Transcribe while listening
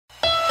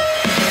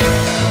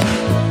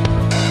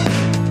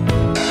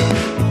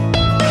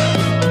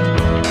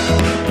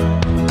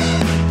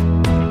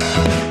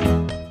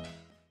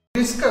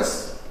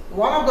discuss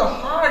one of the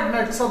hard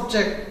nut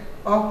subject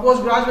of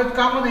postgraduate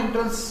common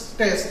entrance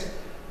test,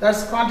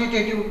 that's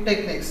quantitative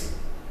techniques.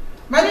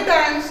 Many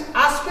times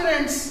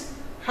aspirants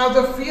have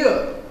the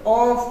fear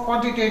of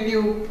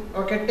quantitative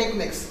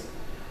techniques.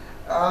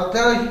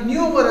 There are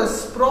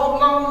numerous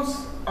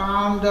problems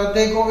and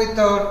they go with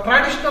the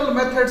traditional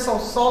methods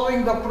of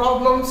solving the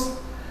problems,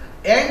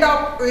 end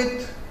up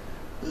with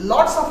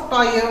lots of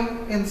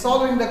time in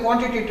solving the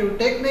quantitative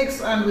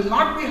techniques and will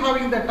not be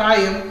having the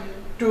time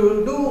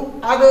to do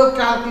other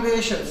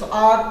calculations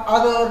or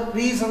other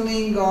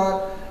reasoning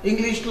or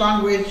English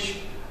language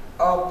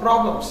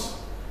problems.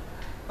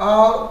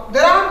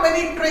 There are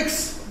many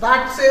tricks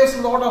that saves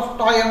a lot of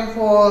time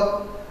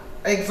for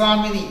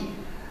examining.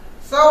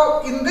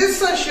 So in this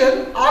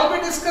session I'll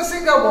be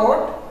discussing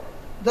about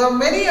the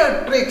many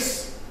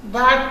tricks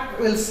that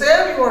will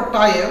save your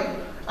time,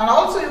 and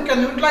also you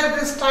can utilize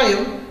this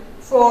time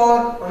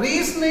for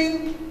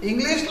reasoning,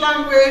 English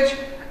language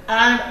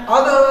and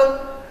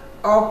other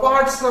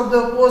parts of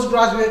the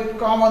postgraduate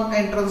common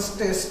entrance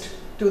test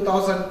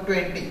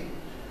 2020.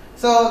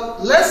 So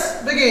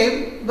let's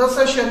begin the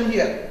session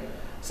here.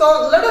 So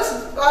let us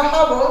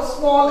have a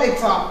small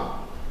example.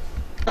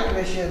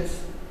 Calculations.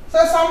 So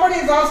somebody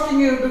is asking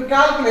you to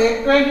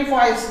calculate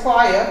 25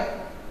 square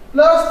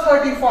plus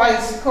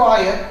 35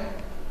 square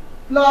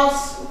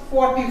plus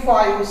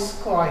 45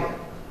 square.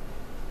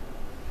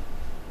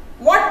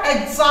 What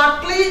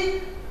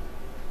exactly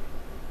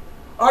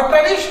a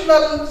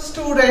traditional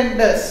student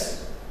does?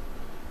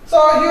 So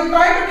you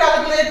try to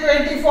calculate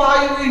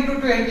 25 into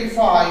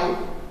 25.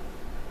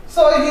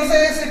 So he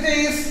says it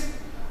is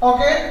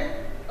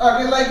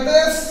like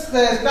this.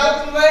 They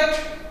calculate.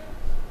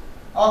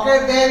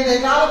 Then they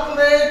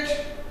calculate.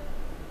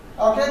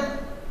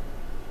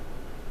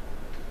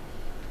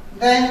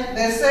 Then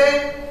they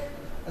say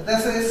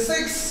this is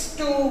 6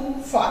 to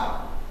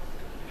 5.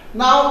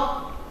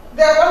 Now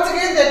once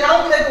again they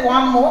calculate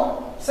one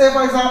more. Say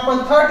for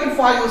example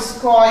 35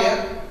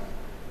 square.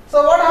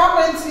 So what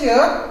happens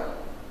here?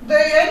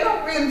 They end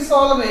up in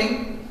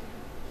solving,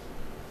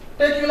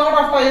 taking a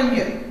lot of time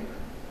here.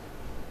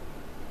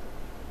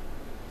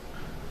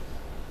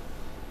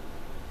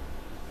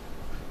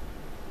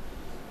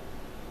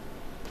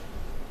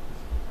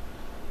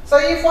 So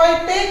if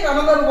I take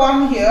another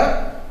one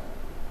here,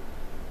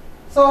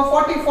 so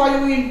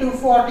 45 into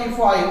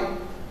 45.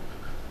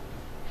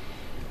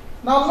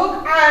 Now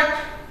look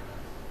at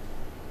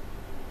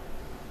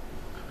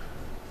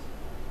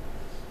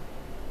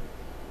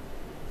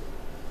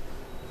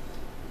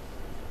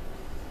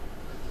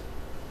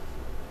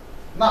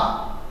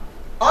now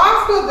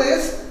after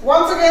this,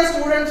 once again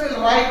students will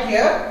write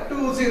here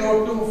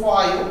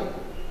 2025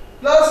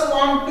 plus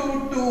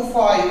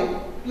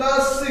 1225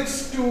 plus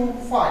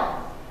 625.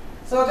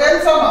 So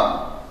then sum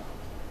up.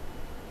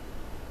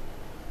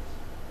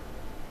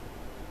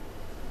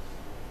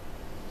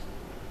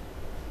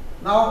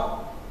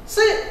 Now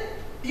see,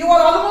 you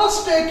are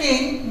almost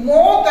taking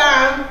more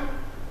than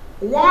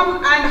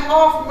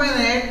 1.5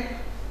 minutes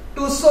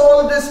to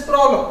solve this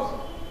problem.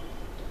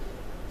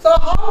 So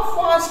how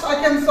fast I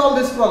can solve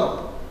this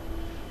problem?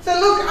 So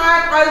look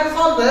at, I'll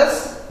solve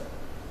this.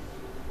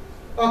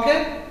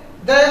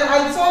 Then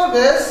I'll solve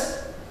this.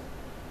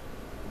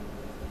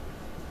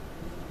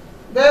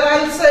 Then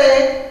I'll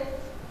say,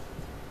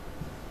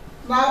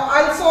 now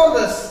I'll solve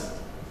this.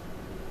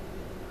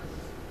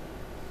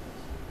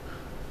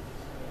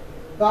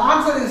 The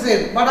answer is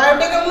in, but I have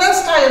taken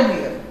less time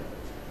here.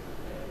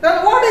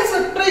 Then what is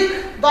the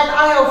trick that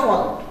I have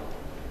followed?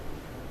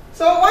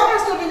 So one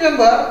has to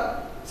remember.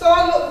 So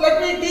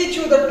let me teach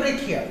you the trick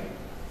here.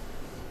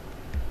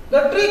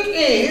 The trick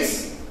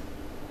is,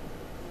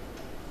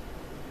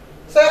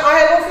 say I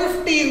have a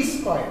 15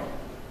 square.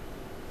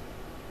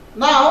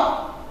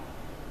 Now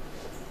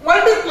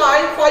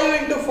multiply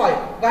 5 into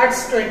 5,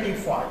 that's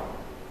 25.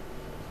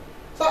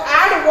 So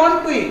add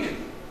 1 to it.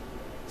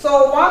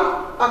 So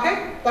 1,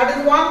 that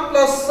is 1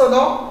 plus 2.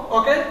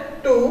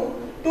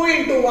 2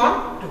 into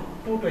 1, 2,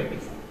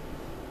 225.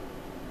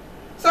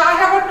 So I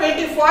have a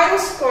 25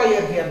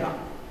 square here now.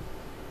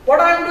 What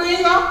I am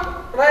doing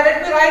now?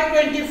 Let me write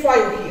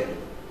 25 here.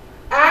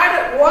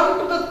 Add 1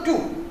 to the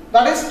 2.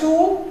 That is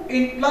 2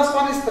 in plus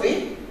 1 is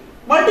 3.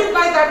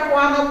 Multiply that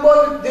one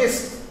number with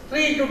this.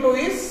 3 into 2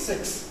 is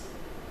 6.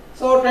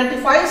 So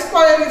 25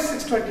 square is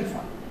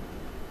 625.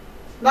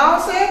 Now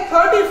say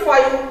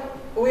 35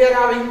 we are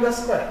having the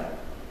square.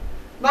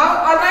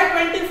 Now I write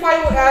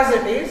 25 as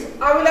it is.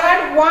 I will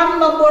add one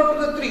number to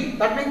the 3.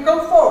 That will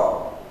become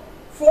 4.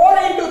 4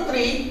 into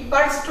 3,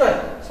 that's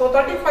 12. So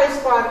 35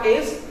 square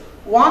is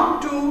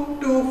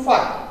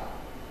 1225.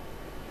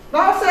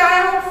 Now say I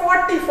have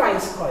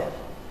 45 square.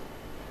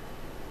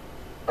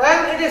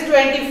 Then it is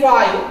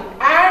 25.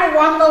 Add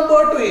one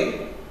number to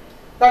it.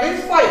 That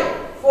is 5.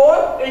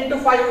 4 into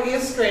 5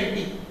 is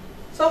 20.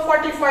 So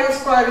 45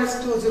 square is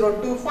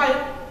 2025.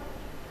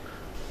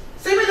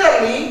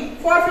 Similarly,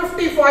 for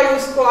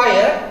 55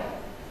 square,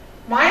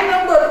 my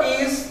number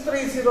is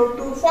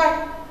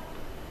 3025.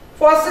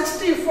 For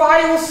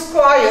 65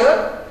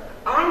 square,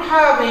 I am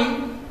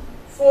having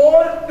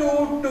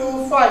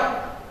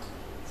 4225.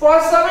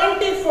 For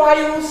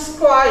 75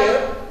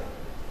 square,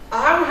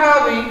 I am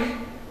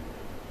having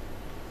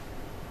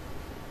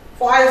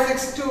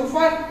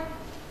 5625.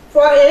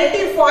 For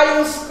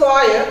 85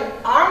 square,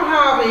 I am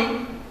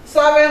having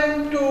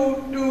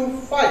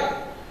 7225.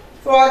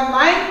 For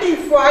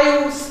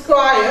 95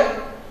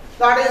 square,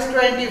 that is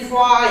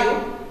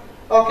 25.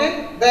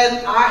 Okay,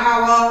 then I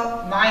have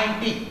a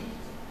 90.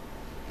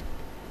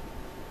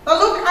 Now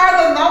look at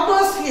the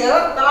numbers here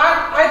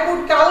that I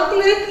could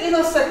calculate in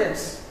a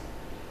seconds.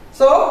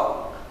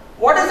 So,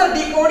 what is the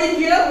decoding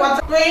here?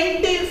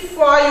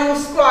 25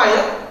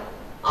 square.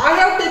 I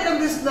have taken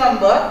this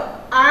number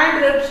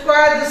and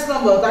squared this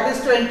number, that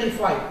is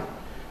 25.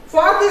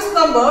 For this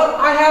number,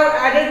 I have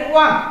added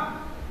 1,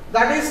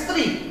 that is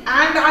 3.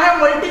 And I have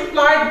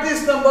multiplied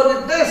this number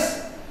with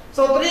this.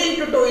 So, 3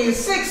 into 2 is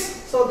 6.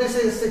 So, this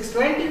is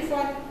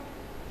 625.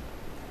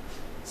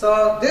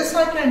 So, this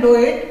I can do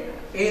it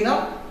in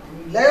a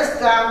less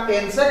than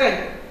 10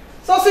 seconds.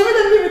 So,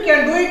 similarly, we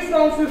can do it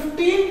from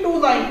 15 to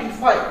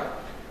 95.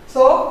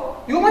 So,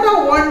 you might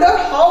have wondered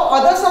how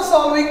others are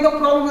solving the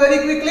problem very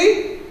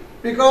quickly,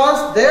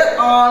 because they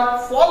are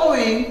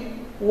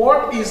following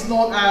what is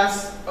known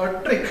as a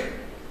trick.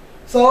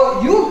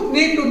 So, you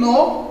need to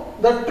know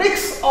the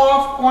tricks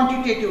of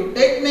quantitative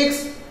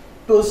techniques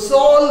to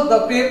solve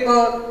the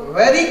paper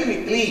very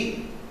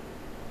quickly.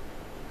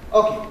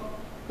 Okay,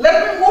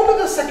 let me move to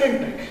the second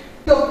trick.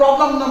 The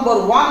problem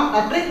number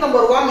 1, trick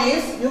number 1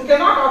 is you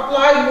cannot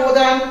apply more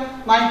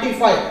than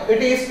 95.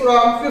 It is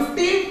from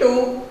 15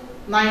 to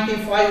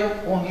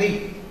 95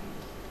 only.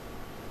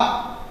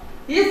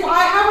 If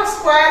I have a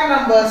square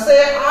number,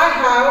 say I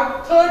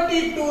have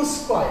 32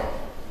 square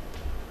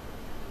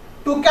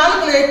to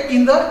calculate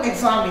in the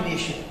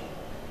examination.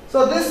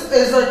 So this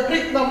is a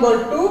trick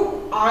number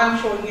 2. I am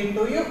showing it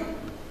to you.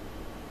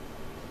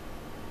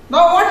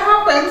 Now what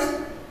happens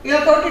in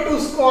a 32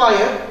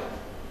 square?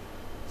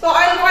 So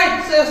I will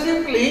write, say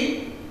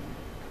simply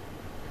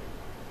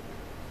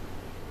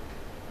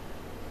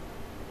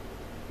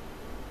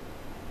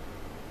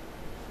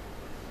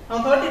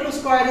now 32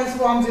 square is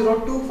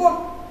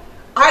 1024.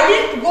 I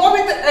didn't go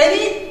with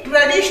any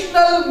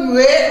traditional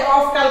way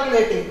of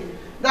calculating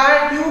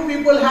that you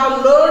people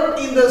have learned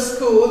in the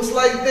schools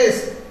like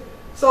this.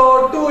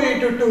 So 2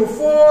 into 2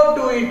 4,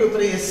 2 into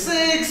 3 is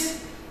 6,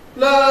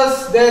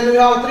 plus then we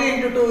have 3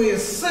 into 2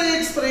 is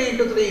 6, 3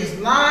 into 3 is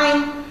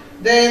 9,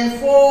 then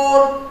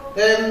 4,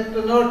 then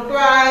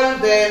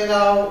 12, then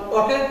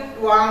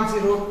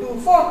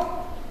 1024.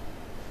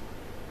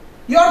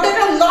 You have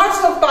taken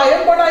lots of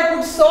time, but I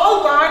could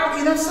solve that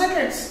in a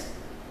seconds.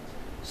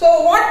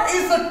 So what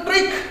is the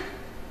trick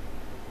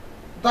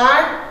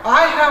that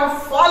I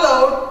have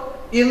followed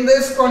in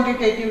this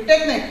quantitative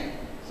technique?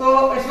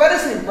 So it's very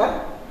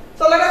simple.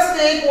 So let us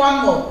take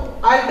one more.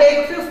 I'll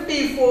take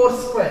 54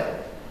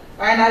 square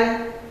and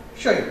I'll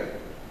show you.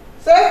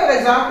 Say for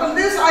example,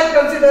 this I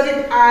consider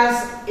it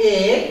as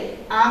A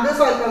and this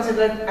I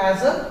consider it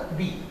as a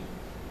B.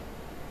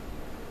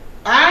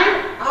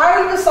 And I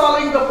will be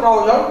solving the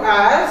problem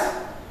as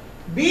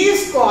B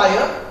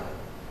square,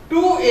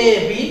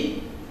 2AB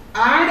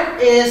and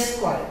A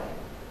square.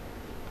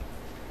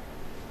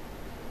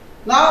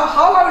 Now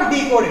how I will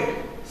decode it?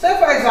 Say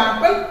for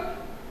example,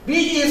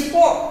 B is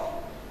 4.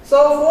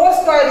 So 4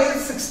 square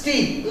is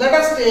 16. Let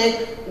us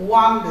take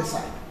 1 this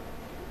side.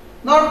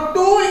 Now 2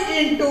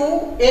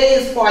 into A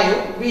is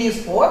 5, B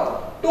is 4.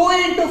 2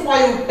 into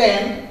 5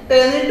 10,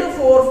 10 into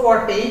 4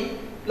 40,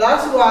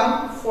 plus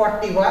 1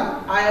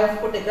 41. I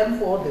have taken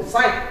 4 this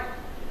side.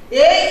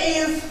 A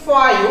is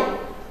 5,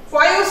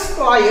 5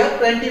 square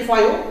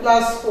 25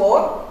 plus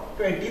 4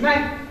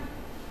 29.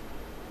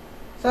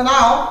 So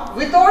now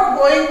without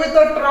going with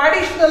the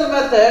traditional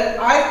method,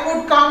 I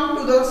could come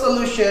to the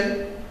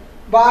solution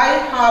by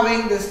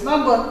having this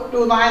number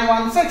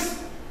 2916.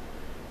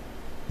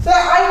 So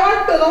I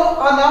want to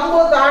know a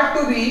number that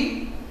to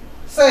be,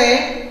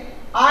 say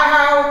I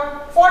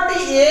have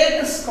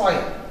 48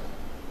 square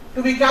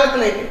to be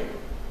calculated.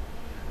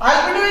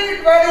 I will be doing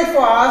it very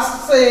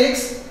fast.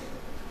 6,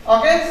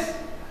 okay,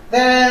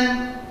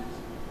 then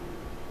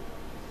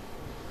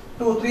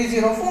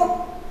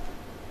 2304.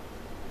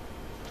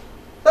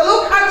 So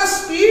look at the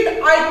speed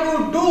I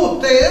could do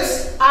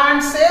this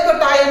and save the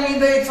time in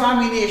the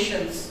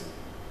examinations,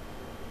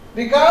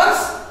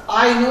 because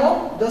I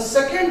know the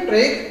second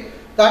trick,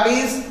 that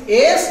is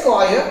A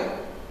square,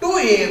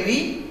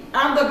 2AB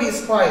and the B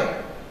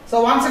square.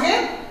 So once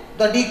again,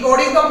 the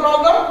decoding the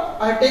problem,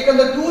 I have taken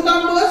the two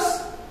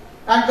numbers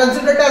and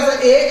consider it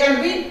as A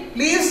and B.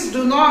 Please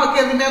do not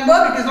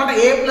remember, it is not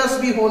A plus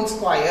B whole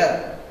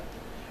square.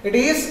 It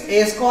is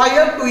A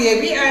square,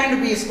 2AB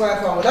and B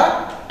square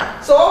formula.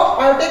 So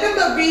I have taken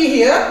the B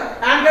here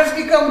and has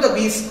become the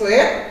B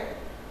square,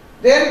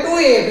 then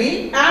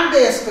 2AB and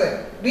A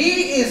square. B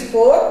is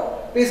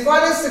 4, B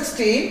square is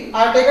 16,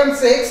 I have taken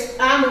 6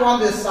 and 1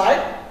 this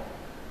side.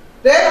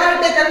 Then I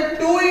have taken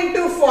 2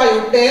 into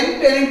 5,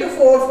 10, 10 into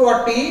 4,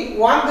 40,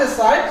 1 this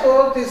side,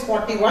 so it is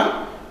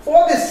 41,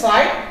 4 this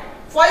side,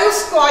 5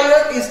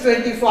 square is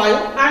 25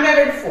 and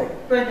added 4,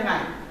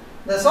 29.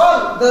 That's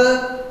all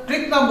the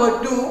trick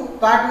number 2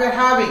 that we are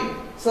having.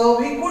 So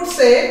we could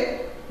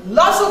say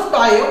loss of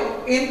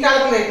time in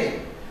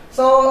calculating.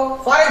 So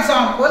for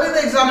example, in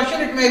the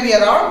examination it may be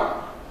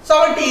around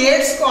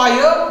 78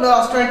 square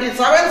plus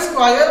 27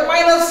 square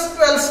minus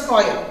 12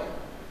 square.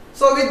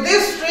 So with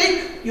this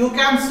trick you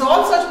can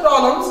solve such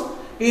problems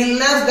in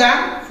less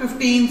than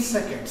 15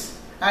 seconds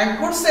and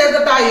could save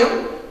the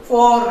time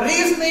for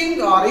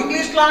reasoning or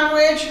English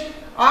language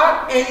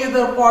or any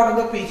other part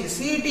of the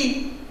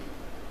PGCET.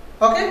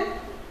 Okay.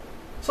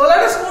 So let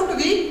us move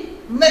to the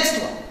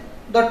next one,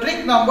 the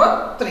trick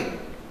number 3.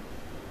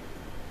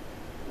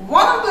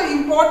 One of the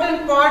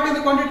important part in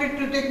the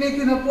quantitative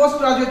technique in a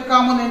postgraduate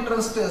common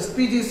entrance test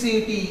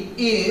PGCET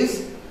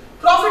is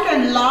profit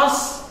and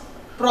loss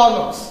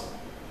problems.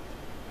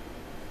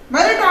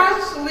 Many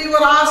times we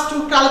were asked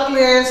to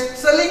calculate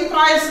selling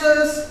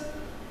prices,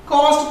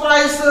 cost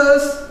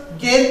prices,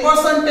 gain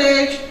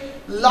percentage,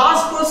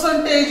 loss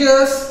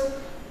percentages.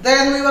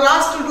 Then we were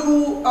asked to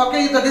do,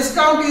 okay, if the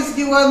discount is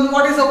given,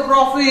 what is the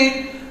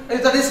profit?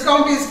 If the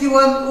discount is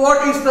given,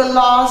 what is the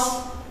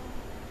loss?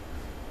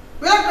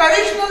 With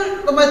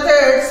traditional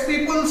methods,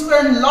 people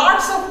spend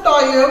lots of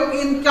time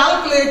in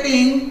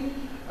calculating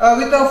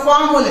with the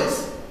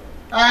formulas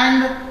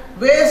and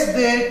waste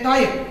their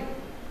time.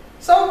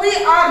 So we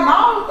are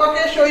now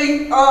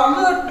showing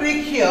another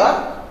trick here.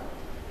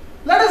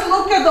 Let us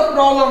look at the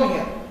problem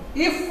here.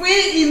 If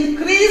we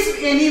increase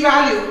any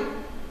value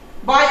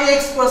by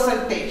X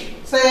percentage,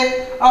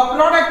 say a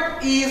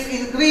product is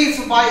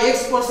increased by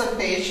X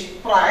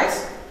percentage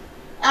price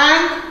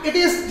and it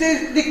is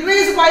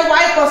decreased by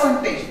Y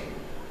percentage.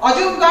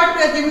 Assume that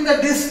we are giving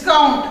the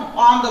discount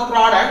on the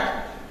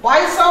product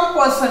by some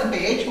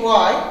percentage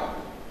Y,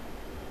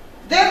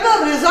 then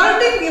the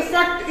resulting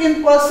effect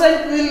in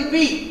percent will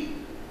be,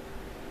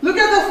 look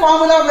at the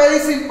formula, very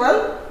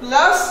simple,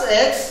 plus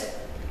X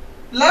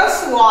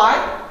plus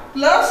Y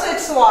plus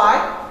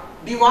XY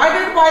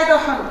divided by the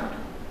 100.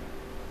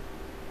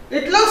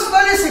 It looks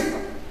very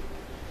simple.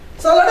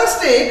 So let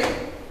us take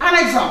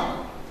an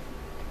example.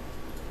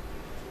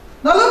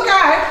 Now look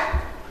at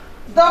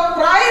the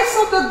price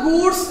of the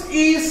goods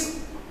is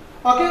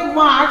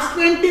marked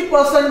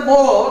 20%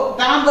 more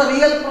than the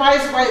real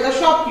price by the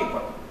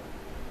shopkeeper.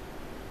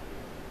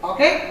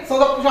 Okay, so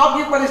the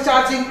shopkeeper is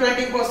charging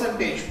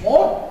 20%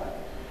 more.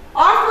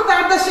 After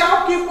that, the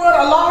shopkeeper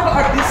allowed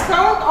a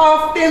discount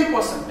of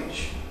 10%.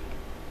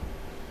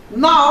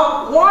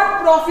 Now,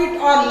 what profit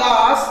or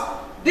loss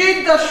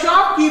did the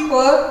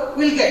shopkeeper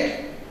will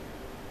get?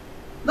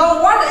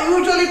 Now, what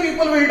usually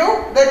people will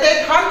do? They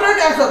take 100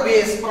 as a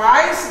base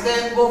price,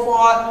 then go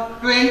for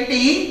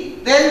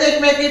 20, then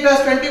they make it as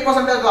 20%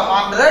 as the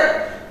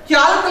 100,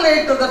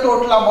 calculate the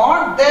total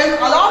amount, then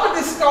allow the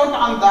discount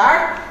on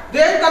that,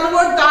 then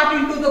convert that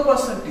into the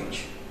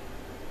percentage.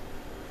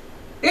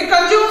 It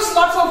consumes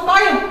lots of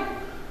time.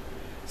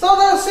 So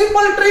the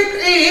simple trick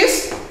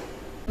is,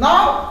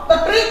 now the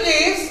trick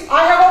is,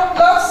 I have a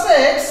plus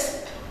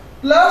X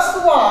plus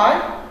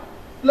Y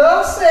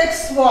plus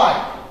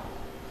XY,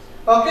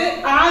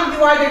 okay, and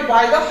divided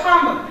by the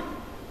 100.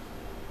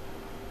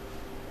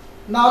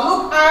 Now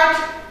look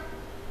at,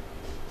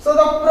 so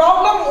the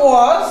problem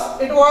was,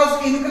 it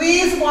was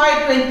increased by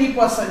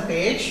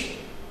 20%.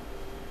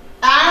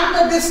 And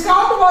the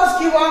discount was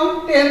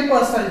given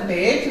 10%,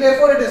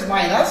 therefore it is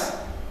minus.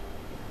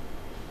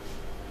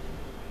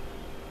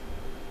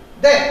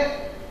 Then,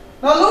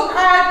 now look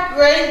at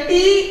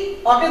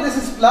 20, okay, this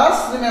is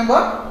plus,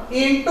 remember,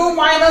 into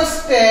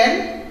minus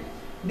 10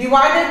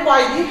 divided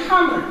by the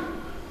 100.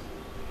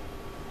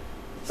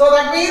 So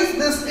that means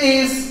this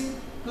is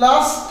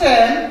plus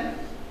 10,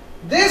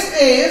 this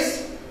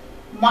is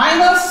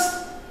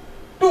minus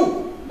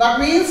 2, that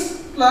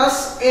means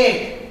plus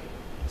 8.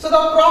 So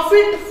the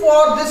profit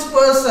for this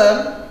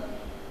person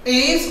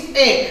is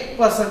 8%.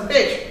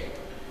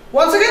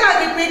 Once again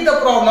I repeat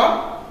the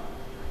problem.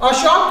 A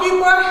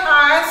shopkeeper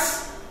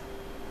has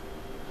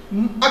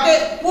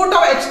put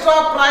an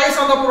extra price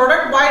on the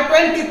product by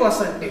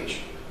 20%.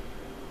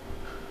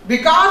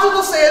 Because of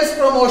the sales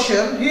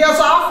promotion, he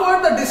has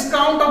offered the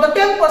discount of the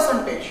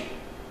 10%.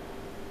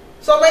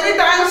 So many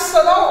times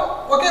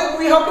now,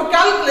 we have to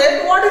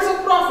calculate what is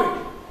the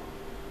profit.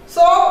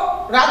 So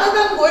rather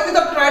than going with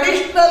the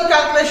traditional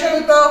calculation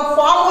with the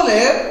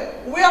formula,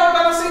 we have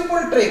done a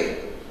simple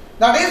trick.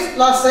 That is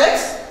plus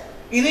X,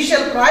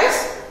 initial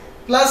price,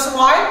 plus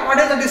Y, what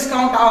is the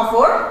discount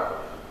offered,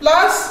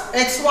 plus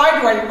XY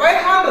divided by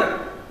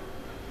 100.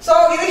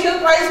 So initial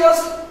price was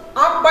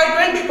up by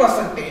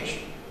 20%.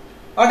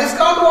 A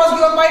discount was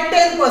given by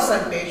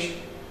 10%.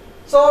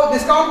 So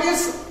discount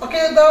is,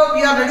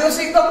 we are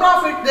reducing the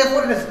profit,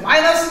 therefore it is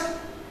minus.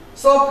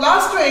 So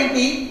plus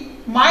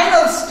 20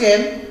 minus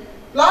 10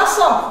 plus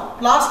of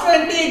plus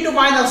 20 into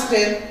minus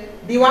 10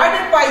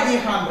 divided by the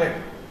 100.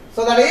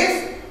 So that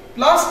is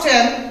plus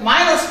 10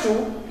 minus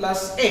 2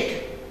 plus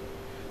 8.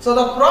 So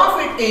the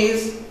profit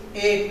is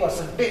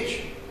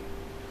 8%.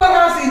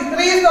 Has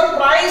increased the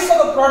price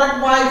of the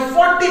product by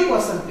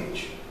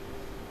 40%.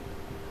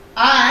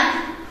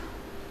 and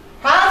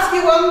has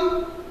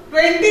given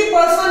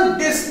 20%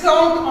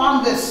 discount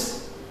on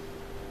this.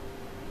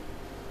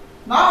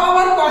 Now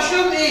our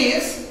question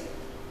is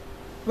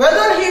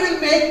whether he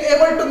will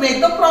able to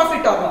make the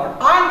profit or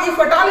not, and if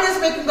at all he is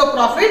making the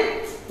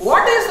profit,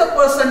 what is the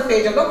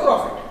percentage of the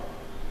profit?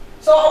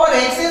 So our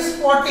X is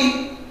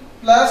 40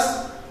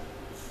 plus,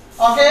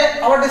 okay,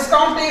 our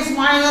discount is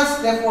minus,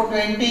 therefore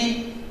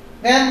 20,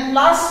 then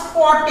plus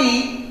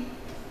 40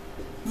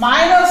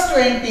 minus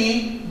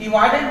 20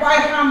 divided by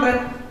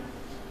 100.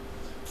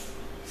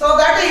 So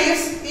that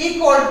is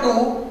equal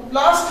to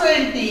plus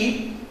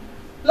 20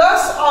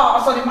 plus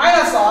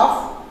minus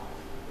of,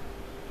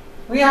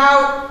 we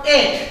have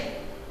 8.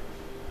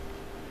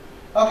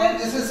 Okay,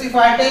 this is if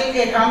I take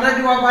 800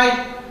 divided by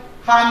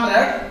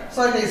 100,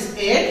 so it is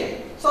 8.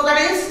 So that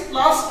is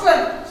plus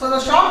 12. So the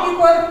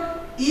shopkeeper,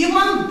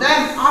 even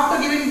then after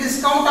giving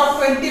discount of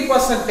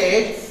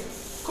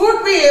 20%,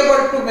 could be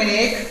able to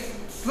make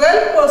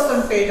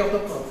 12% of the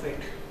profit.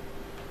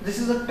 This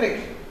is a trick.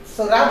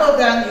 So rather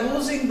than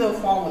using the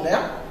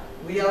formula,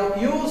 we have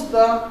used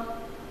the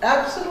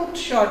absolute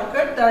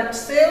shortcut that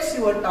saves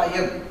your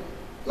time.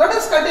 Let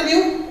us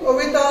continue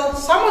with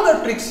some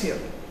other tricks here.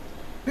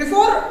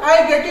 Before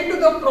I get into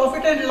the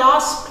profit and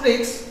loss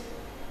tricks,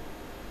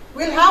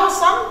 we'll have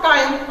some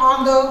time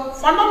on the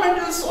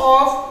fundamentals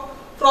of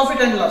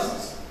profit and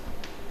losses.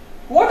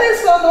 What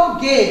is the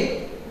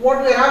gain?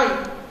 What we are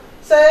having?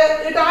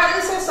 Say it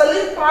is a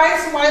selling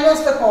price minus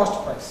the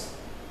cost price.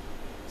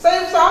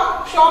 Say if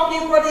some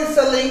shopkeeper is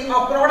selling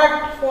a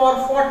product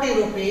for 40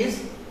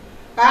 rupees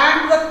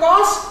and the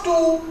cost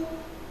to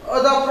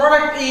the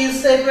product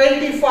is say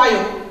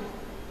 25,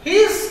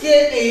 his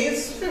gain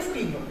is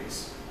 15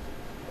 rupees.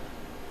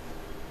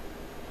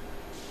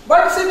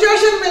 But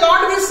situation may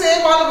not be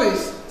same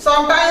always.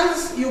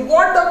 Sometimes you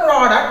bought the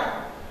product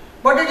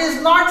but it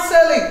is not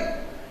selling.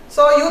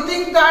 So you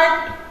think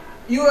that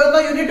you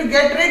need to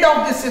get rid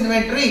of this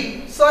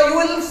inventory. So you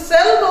will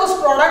sell those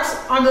products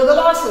under the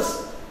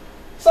losses.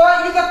 So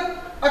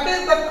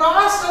the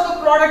cost of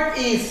the product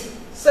is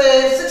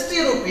say 60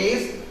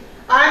 rupees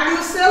and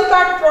you sell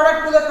that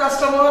product to the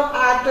customer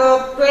at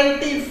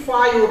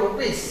 25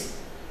 rupees.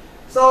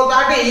 So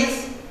that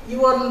is,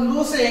 you are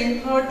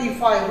losing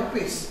 35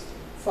 rupees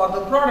for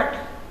the product.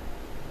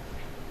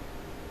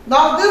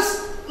 Now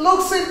this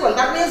looks simple.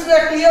 That means we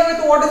are clear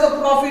with what is the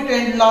profit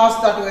and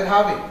loss that we are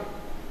having.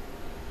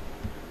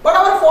 But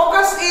our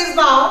focus is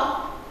now,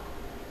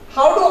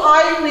 how do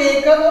I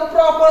make a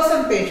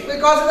percentage?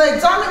 Because in the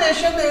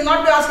examination they will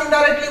not be asking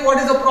directly what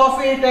is the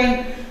profit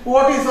and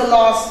what is the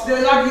loss. They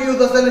will not give you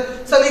the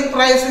selling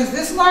price is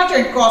this much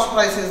and cost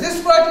price is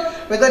this much.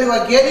 Whether you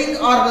are gaining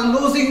or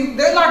losing,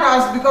 they will not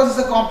ask because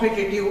it's a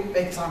competitive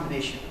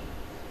examination.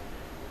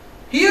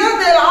 Here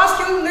they will ask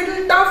you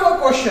little tougher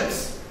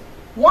questions.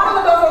 One of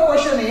the tougher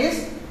question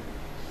is,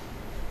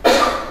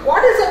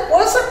 what is the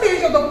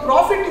percentage of the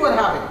profit you are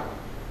having?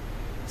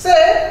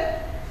 Say,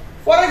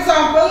 for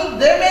example,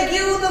 they may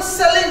give you the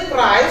selling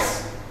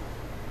price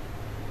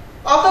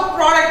of the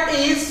product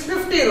is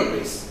 50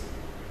 rupees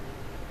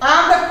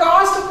and the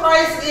cost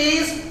price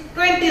is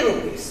 20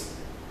 rupees,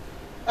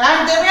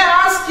 and they may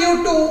ask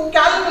you to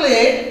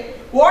calculate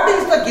what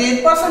is the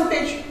gain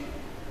percentage.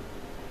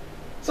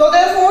 So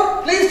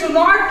therefore, please do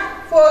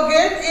not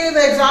forget in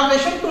the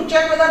examination to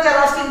check whether they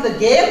are asking the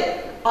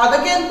gain or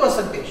the gain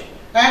percentage,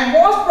 and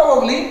most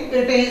probably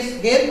it is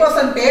gain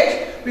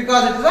percentage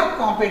because it is a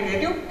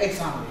competitive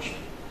examination.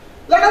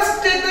 Let us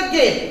take the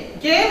gain.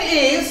 Gain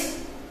is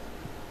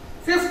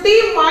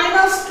 50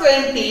 minus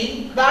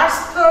 20, that's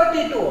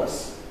 30 to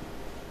us.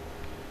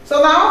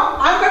 So now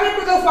I am coming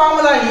to the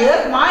formula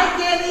here. My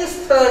gain is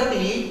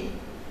 30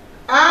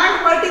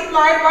 and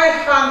multiplied by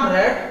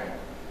 100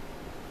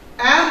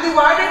 and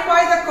divided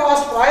by the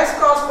cost price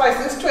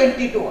is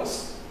 20 to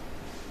us.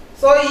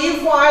 So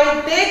if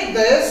I take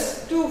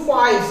this 2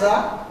 5s,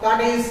 that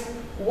is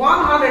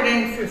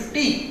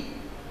 150.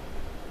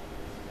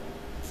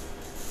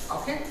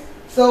 Okay.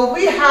 So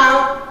we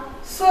have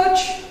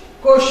such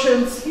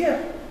questions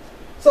here.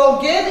 So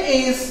gain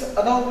is,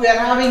 we are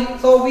having,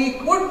 so we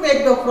could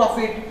make the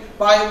profit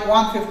by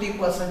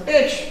 150%.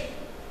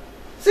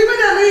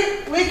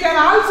 Similarly, we can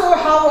also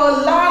have a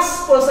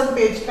loss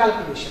percentage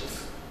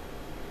calculations.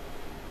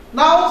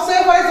 Now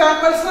say for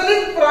example,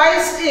 selling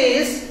price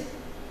is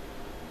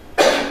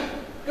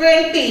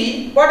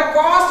 20 but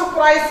cost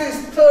price is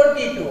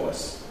 30 to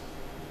us.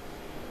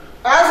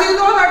 As you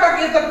know that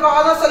if the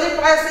selling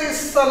price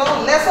is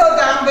lesser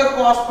than the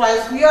cost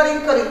price, we are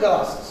incurring the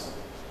losses.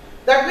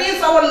 That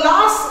means our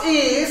loss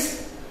is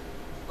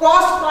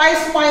cost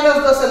price minus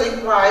the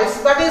selling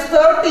price, that is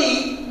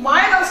 30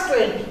 minus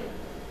 20.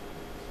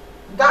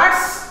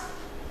 That's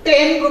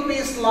 10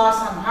 rupees loss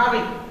I am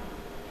having.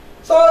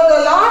 So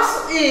the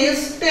loss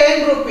is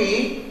 10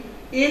 rupee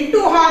into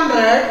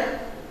 100.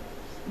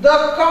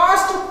 The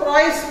cost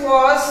price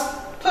was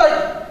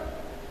 30.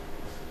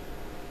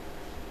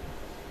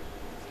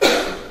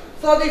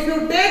 So if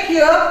you take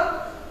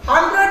here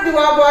 100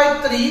 divided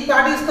by 3,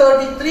 that is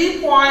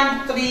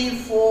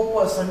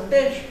 33.34%.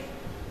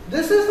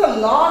 This is the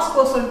loss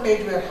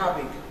percentage we are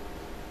having.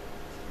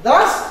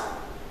 Thus,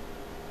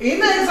 in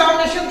the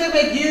examination they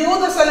may give you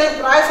the selling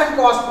price and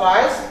cost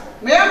price.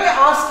 May I be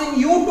asking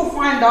you to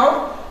find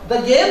out the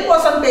gain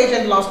percentage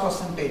and loss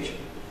percentage.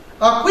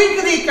 A quick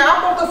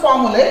recap of the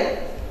formula.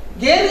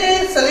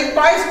 Gain is selling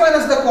price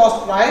minus the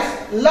cost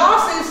price.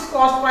 Loss is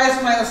cost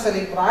price minus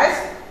selling price.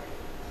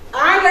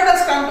 And let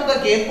us come to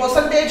the gain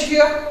percentage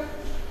here.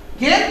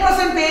 Gain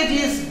percentage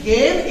is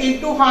gain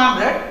into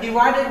 100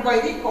 divided by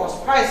the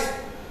cost price.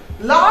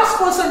 Loss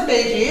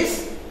percentage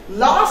is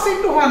loss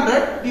into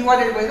 100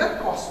 divided by the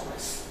cost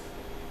price.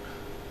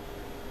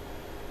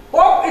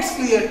 Hope it's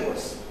clear to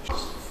us.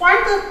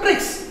 Find the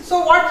tricks.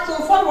 So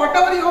far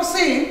whatever you have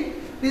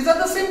seen, these are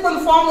the simple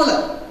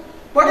formula.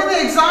 But in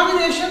the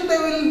examination they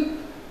will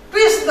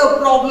twist the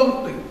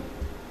problem to you.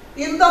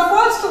 In the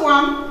first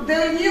one, they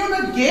will give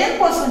the gain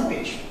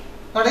percentage.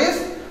 That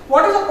is,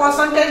 what is the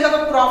percentage of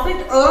the profit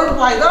earned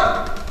by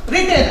the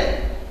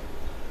retailer?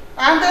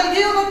 And they will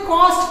give the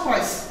cost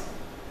price.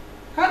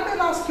 And they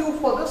will ask you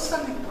for the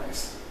selling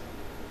price.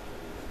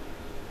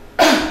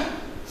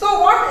 So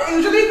what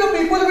usually the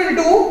people will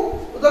do,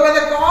 when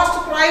the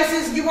cost price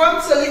is given,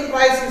 selling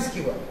price is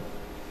given.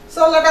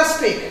 So let us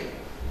take.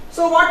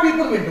 So what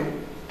people will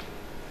do?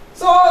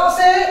 So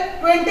say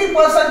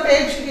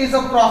 20% is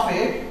a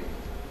profit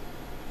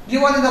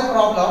given in the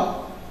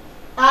problem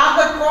and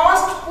the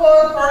cost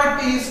per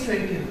product is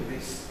 20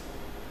 rupees.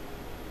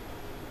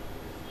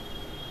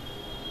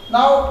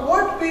 Now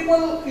what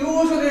people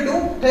usually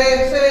do,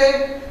 they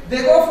say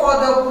they go for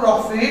the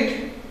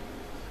profit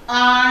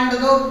and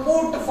the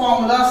put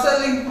formula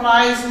selling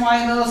price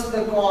minus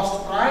the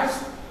cost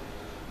price.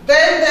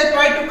 Then they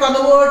try to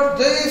convert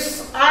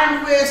this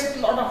and waste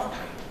a lot of time.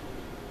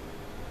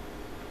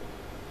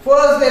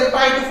 First they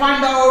try to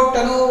find out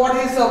what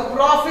is the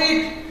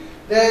profit,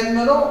 then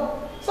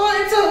so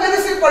it's a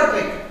very simple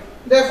trick.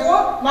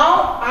 Therefore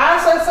now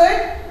as I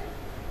said,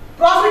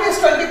 profit is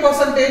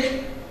 20%,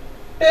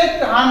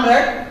 take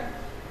 100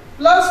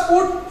 plus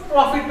put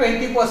profit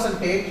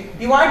 20%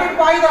 divided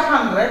by the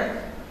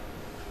 100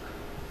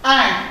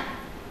 and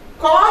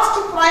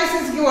cost price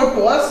is given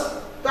to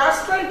us,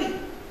 that's 20.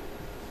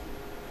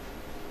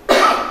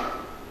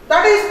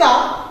 That is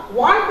the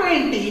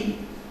 120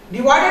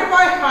 divided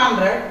by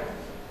 100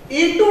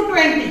 into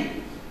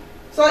 20.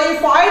 So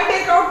if I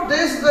take out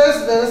this,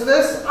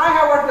 I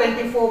have a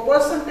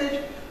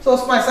 24%.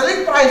 So my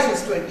selling price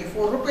is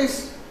 24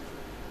 rupees.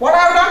 What I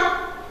have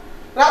done?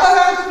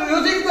 Rather than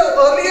using the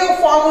earlier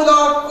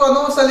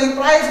formula, selling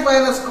price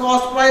minus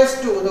cost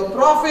price to the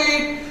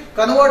profit,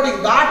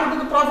 converting that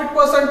into the profit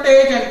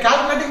percentage and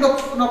calculating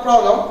the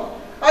problem,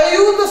 I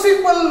use the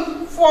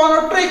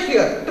simple trick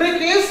here.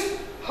 Trick is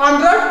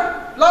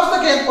 100 plus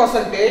the gain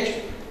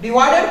percentage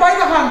divided by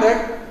the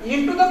 100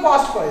 into the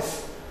cost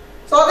price.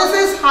 So this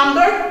is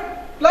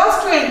 100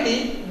 plus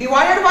 20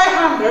 divided by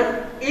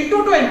 100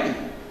 into 20.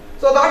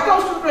 So that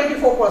comes to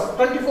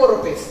 24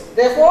 rupees.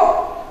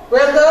 Therefore,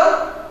 when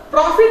the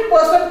profit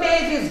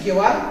percentage is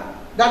given,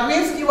 that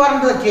means you are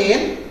in the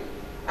gain,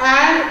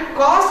 and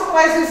cost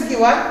price is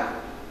given.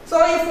 So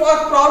if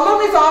a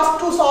problem is asked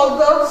to solve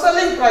the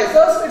selling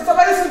prices, it's a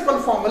very simple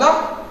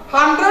formula.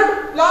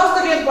 100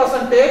 plus the gain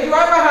percentage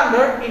divided by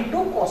 100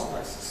 into cost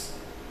prices.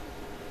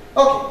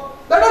 Okay,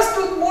 let us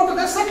move to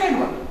the second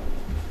one.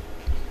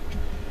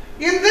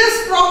 In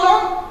this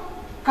problem,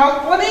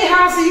 company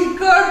has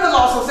incurred the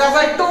losses. As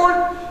I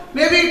told,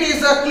 maybe it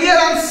is a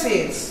clearance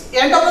sales,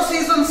 end of the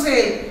season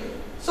sale.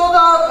 So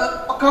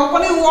the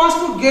company wants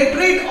to get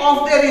rid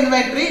of their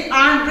inventory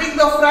and bring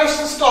the fresh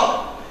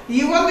stock.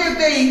 Even if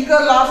they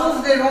incur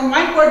losses, they don't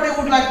mind, but they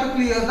would like to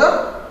clear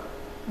the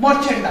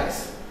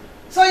merchandise.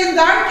 So in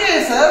that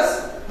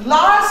cases,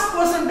 loss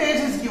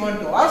percentage is given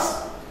to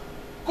us,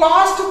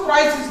 cost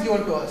price is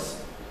given to us.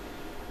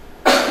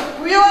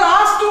 We are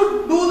asked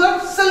to do the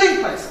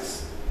selling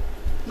prices.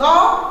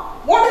 Now,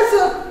 what is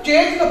the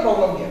change in the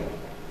problem here?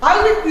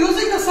 I will be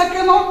using the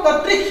second of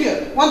the trick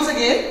here. Once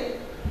again,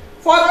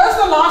 for us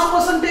the loss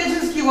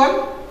percentage is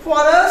given, for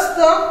us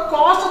the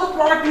cost of the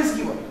product is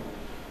given.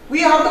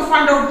 We have to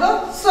find out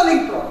the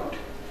selling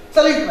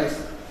price.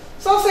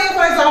 So say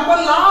for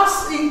example,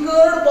 loss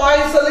incurred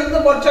by selling the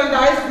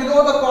merchandise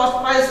below the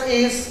cost price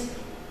is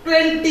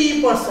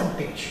 20%,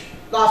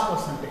 loss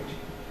percentage.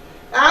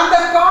 And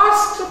the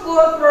cost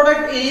per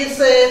product is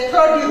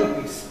 30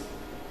 rupees.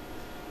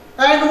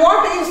 And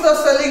what is the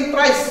selling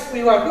price? We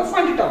have to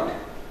find it out.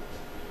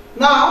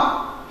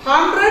 Now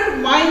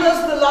 100 minus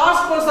the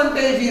loss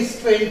percentage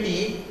is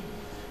 20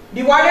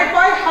 divided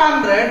by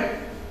 100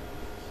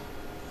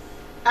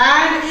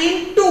 and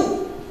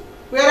into,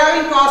 we are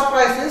having cost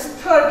price is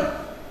 30.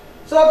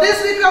 So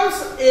this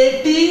becomes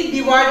 80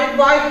 divided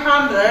by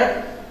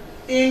 100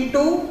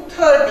 into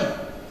 30.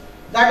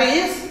 That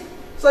is,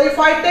 so if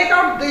I take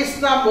out these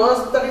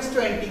numbers, that is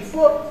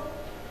 24.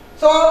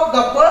 So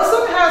the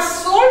person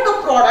has sold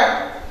the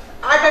product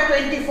at a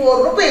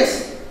 24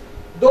 rupees,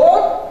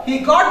 though he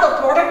got the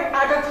product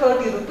at a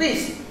 30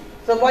 rupees.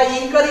 So by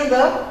incurring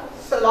the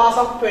loss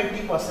of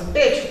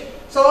 20%.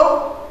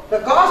 So the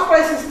cost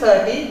price is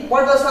 30,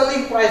 but the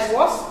selling price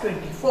was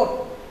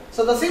 24.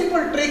 So the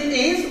simple trick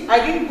is,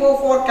 I didn't go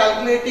for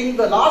calculating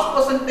the last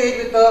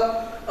percentage with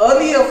the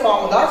earlier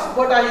formulas,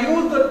 but I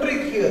used the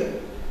trick here.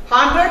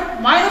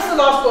 100 minus the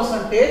last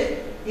percentage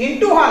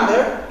into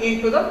 100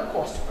 into the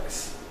cost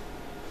price.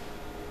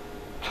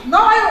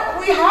 Now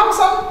we have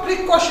some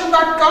trick question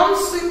that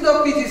comes in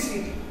the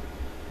PGCET.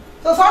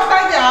 So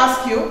sometimes they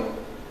ask you,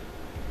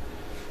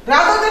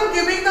 rather than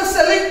giving the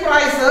selling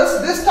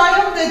prices, this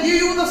time they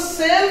give you the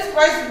sales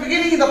price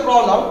beginning in the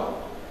problem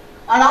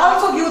and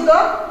also give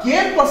the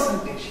gain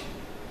percentage.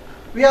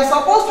 We are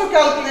supposed to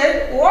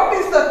calculate what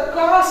is the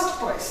cost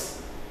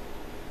price.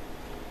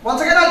 Once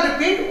again I will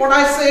repeat what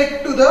I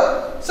said to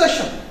the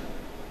session.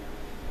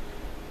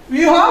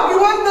 We have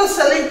given the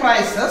selling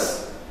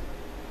prices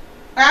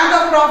and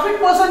the profit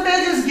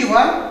percentage is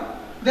given.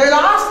 They will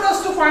ask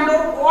us to find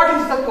out what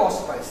is the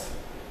cost price.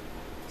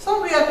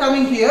 So we are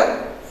coming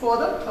here for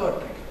the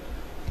third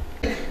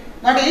trick.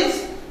 That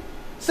is,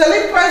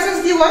 selling price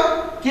is given,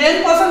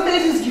 gain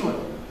percentage is given.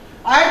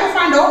 I have to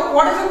find out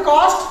what is the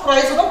cost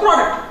price of the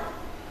product.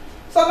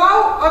 So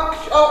now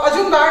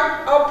assume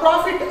that a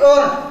profit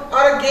earned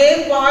or a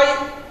gain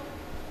by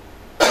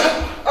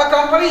a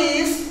company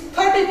is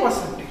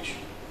 30%,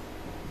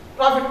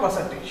 profit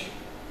percentage.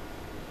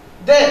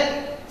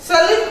 Then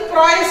selling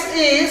price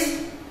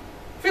is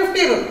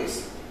 50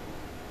 rupees.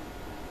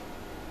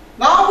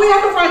 Now we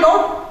have to find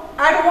out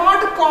at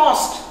what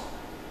cost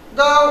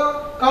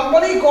the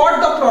company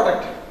got the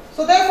product.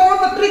 So therefore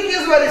the trick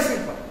is very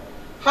simple.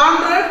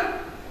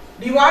 100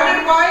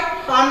 divided by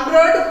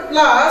 100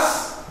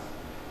 plus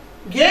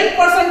gain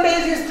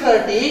percentage is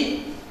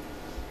 30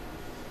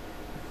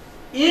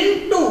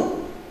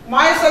 into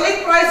my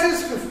selling price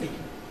is 50.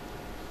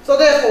 So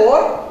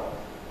therefore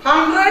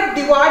 100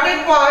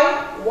 divided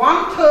by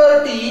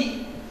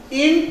 130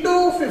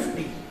 into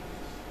 50.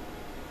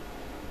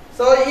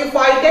 So if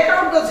I take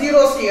out the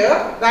zeros here,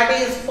 that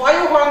is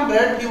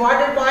 500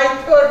 divided by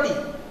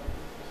 30.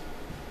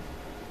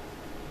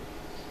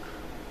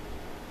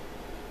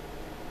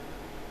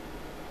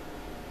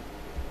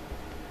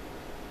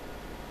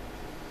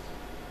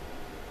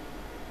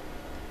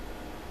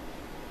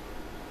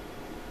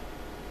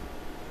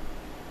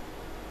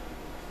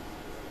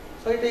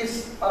 So it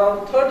is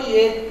around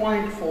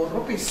 38.4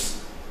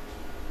 rupees.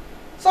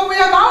 So we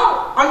have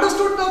now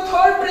understood the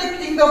third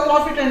trick in the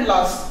profit and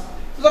loss.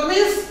 So that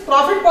means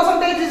profit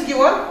percentage is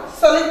given,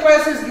 selling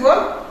price is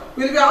given,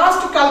 we will be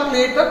asked to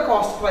calculate the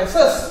cost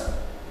prices.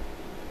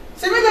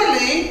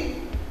 Similarly,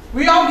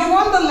 we have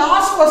given the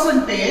loss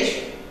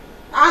percentage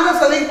and the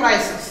selling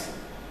prices,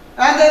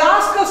 and they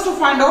ask us to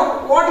find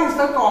out what is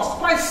the cost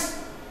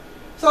price.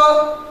 So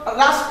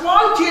a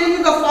small change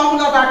in the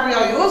formula that we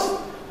have used,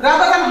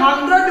 rather than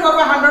 100 divided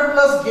by 100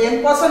 plus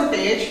gain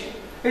percentage,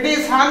 it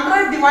is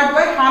 100 divided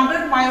by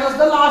 100 minus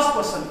the loss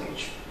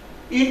percentage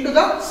into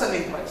the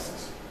selling prices.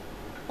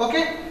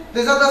 Okay,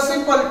 these are the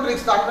simple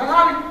tricks that we are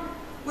having.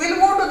 We will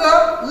move to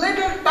the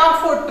little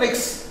tougher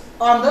tricks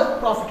on the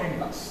profit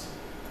and loss.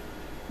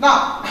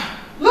 Now,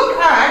 look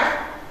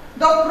at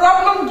the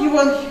problem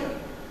given here.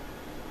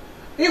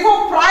 If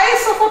a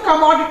price of a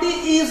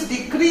commodity is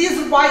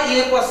decreased by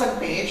a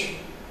percentage,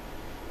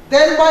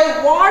 then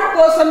by what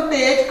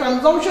percentage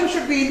consumption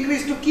should be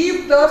increased to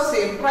keep the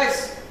same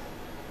price?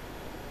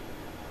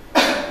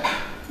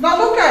 Now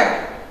look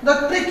at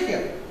the trick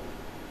here.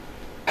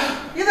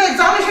 In the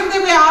examination they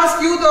may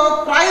ask you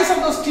the price of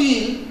the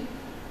steel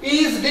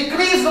is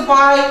decreased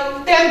by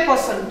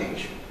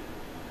 10%,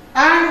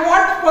 and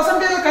what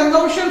percentage of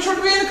consumption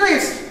should be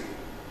increased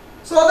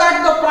so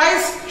that the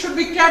price should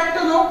be kept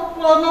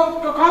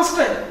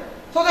constant.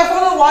 So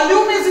therefore the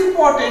volume is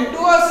important to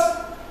us.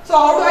 So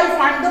how do I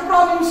find the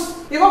problems?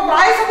 If a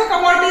price of the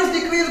commodity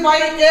is decreased by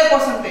a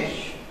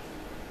percentage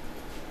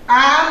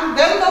and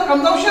then the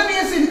consumption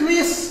is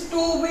increased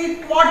to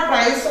be what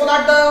price so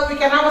that we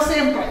can have the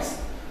same price?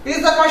 This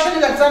is the question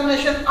in the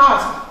examination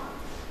asked.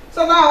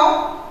 So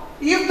now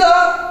if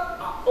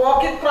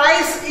the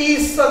price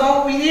is,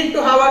 we need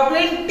to have a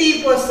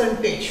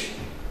 20%.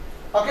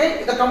 Okay,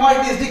 if the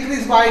commodity is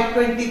decreased by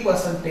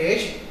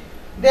 20%,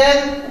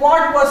 then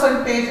what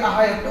percentage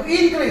I have to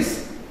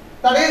increase?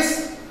 That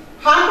is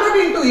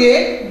 100 into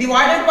A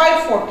divided by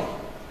 40.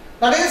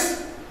 That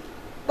is,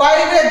 by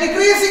we are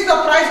decreasing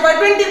the price by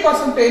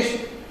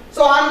 20%.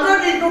 So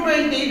 100 into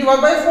 20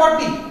 divided by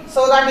 40.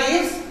 So that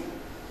is,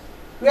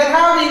 we are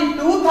having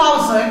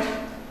 2000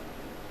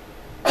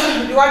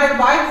 divided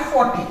by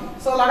 40.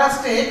 So let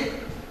us take,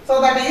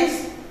 so that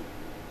is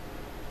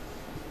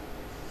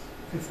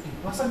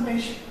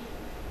 50%.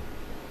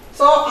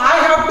 So I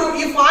have to,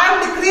 if I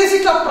am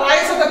decreasing the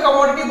price of the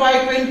commodity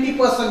by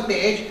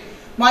 20%,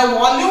 my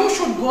volume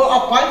should go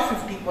up by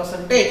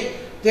 50%.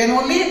 Then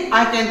only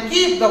I can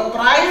keep the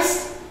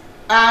price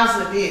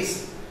as it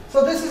is.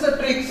 So this is a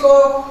trick.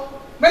 So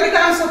many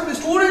times the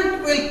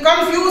student will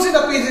confuse in the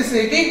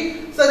PGCET.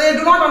 So they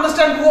do not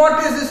understand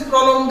what is this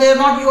problem. They are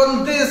not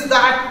given this,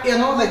 that,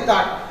 like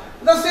that.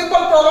 The simple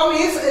problem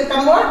is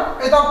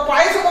convert. If the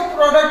price of the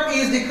product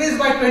is decreased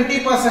by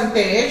 20%,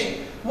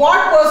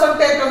 what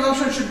percentage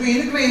consumption should be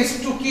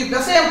increased to keep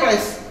the same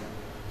price.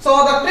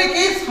 So the trick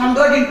is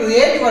 100 into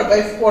A divided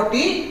by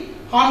 40,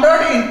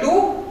 100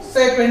 into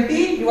say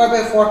 20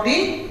 divided by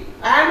 40,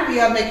 and we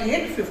are making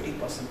it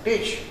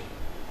 50%.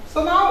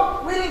 So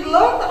now we will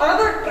learn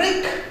another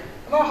trick,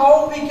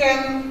 how we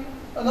can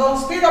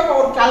speed up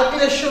our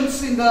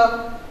calculations in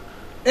the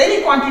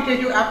any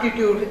quantitative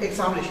aptitude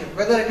examination,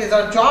 whether it is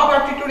a job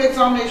aptitude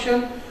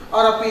examination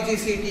or a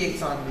PGCET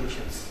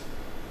examinations.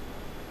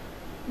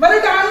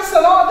 Many times,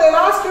 they'll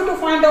ask you to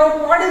find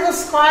out what is the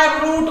square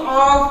root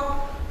of,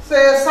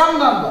 say, some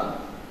number.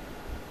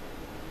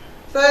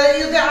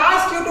 Say, if they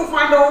ask you to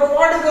find out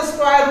what is the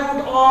square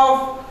root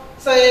of,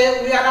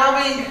 say, we are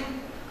having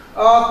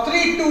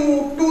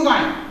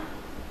 3249,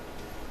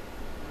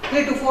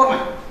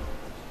 3249.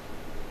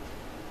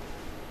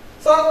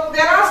 So, they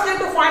are asking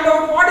to find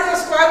out what is the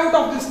square root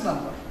of this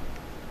number.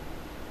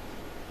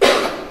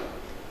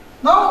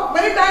 Now,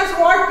 many times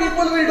what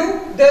people will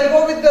do, they will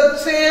go with the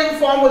same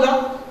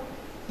formula.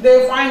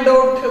 They find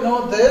out,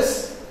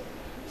 this.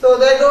 So,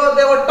 they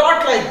were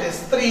taught like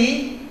this,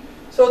 3.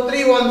 So,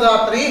 3 ones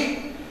are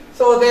 3.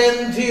 So,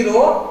 then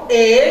 0,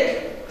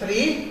 8,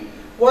 3.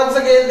 Once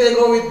again, they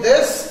go with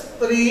this,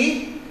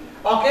 3.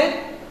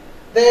 Okay.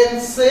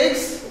 Then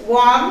 6,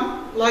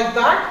 1, like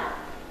that.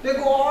 They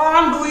go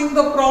on doing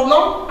the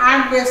problem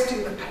and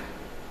wasting the time.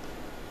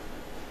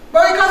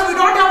 But because we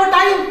don't have a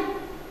time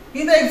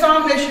in the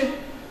examination.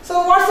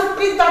 So what's the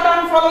trick that I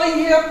am following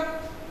here?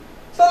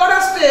 So let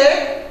us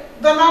take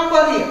the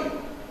number here,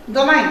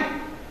 the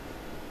 9.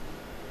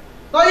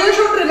 Now you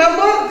should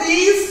remember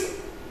these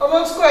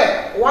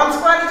square. 1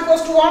 square is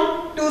equals to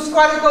 1, 2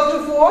 square is equals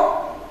to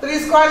 4, 3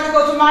 square is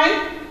equals to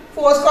 9,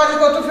 4 square is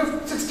equals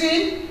to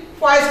 16,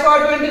 5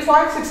 square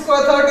 25, 6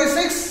 square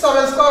 36,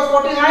 7 square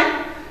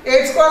 49,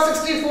 8 square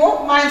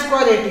 64, 9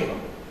 square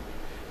 81.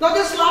 Now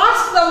this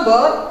last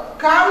number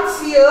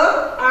comes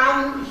here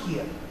and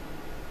here.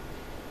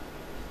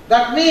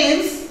 That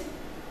means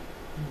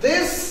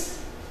this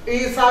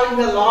is having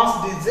the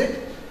last digit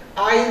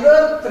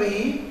either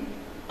 3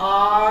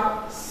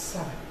 or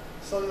 7.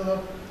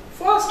 So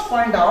first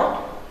find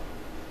out,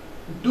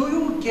 do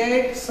you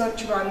get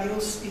such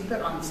values in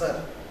the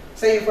answer?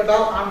 Say if at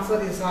all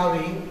answer is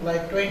having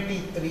like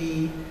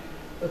 23,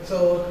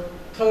 so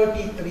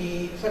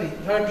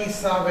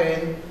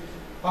 37,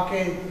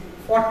 okay,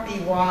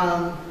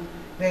 41,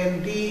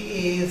 then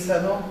D is,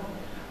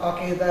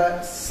 okay,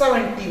 the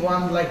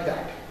 71, like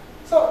that.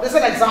 So this is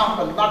an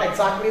example, not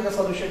exactly the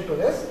solution to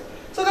this.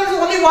 So there is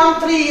only 1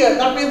 3 here,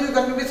 that means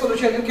that will be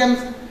solution. You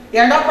can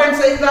end up and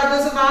saying that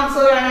this is an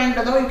answer and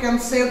you can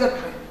save the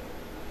time.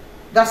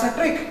 That's a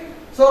trick.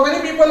 So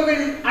many people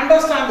will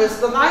understand this.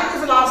 The 9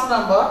 is the last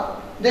number,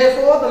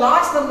 therefore the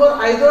last number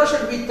either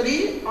should be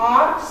 3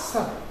 or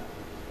 7.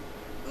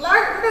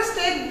 Let us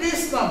take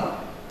this number.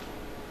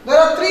 There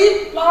are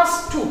 3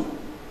 plus 2.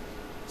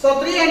 So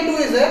 3 and 2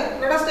 is there.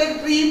 Let us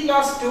take 3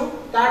 plus 2.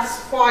 That's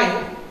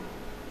 5.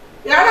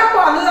 Add up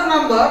another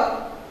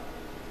number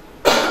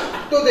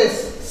to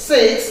this,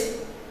 6.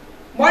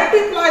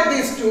 Multiply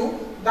these two.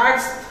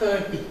 That's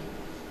 30.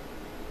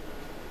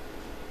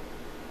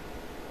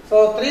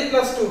 So 3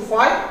 plus 2,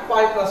 5.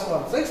 5 plus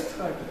 1, 6,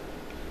 30.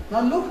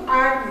 Now look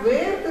at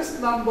where this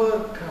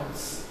number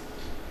comes.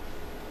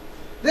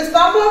 This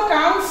number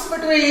comes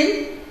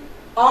between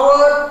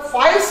our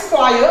 5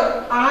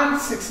 square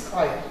and 6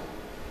 square.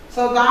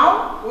 So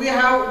now we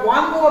have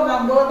one more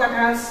number that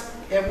has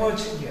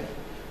emerged here.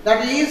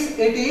 That is,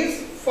 it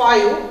is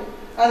 5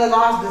 and the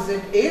last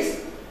digit is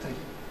 3.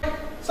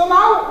 So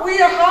now we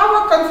have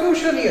a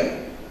confusion here.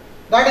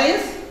 That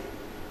is,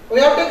 we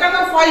have taken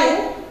a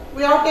 5,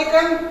 we have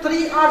taken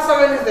 3 or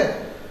 7 is there.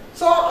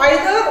 So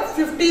either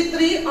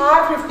 53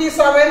 or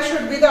 57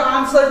 should be the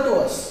answer to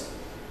us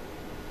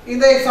in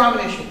the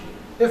examination.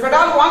 If at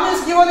all one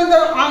is given in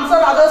the answer,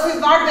 others is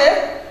not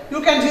there,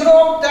 you can zero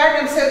up that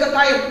and save the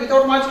time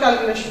without much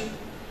calculation.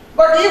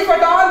 But if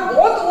at all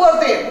both were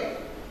there,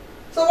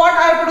 so what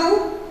I have to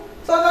do?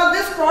 So now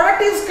this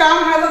product is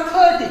come as a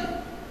 30.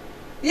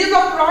 If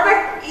the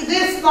product,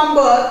 this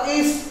number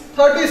is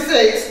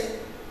 36,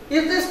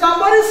 if this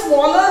number is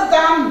smaller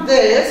than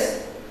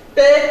this,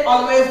 take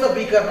always the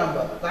bigger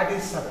number, that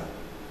is 7.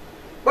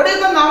 But if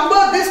the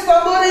number, this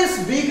number is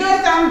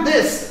bigger than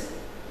this,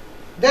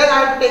 then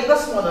I take the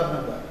smaller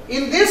number.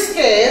 In this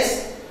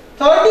case,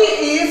 30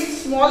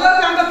 is smaller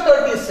than the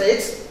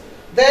 36,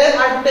 then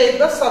I take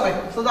the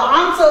 7. So the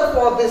answer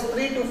for this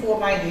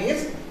 3249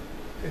 is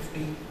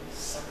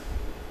 57.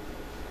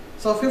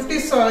 So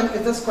 57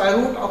 is the square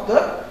root of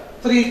the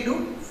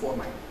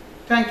 3249.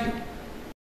 Thank you.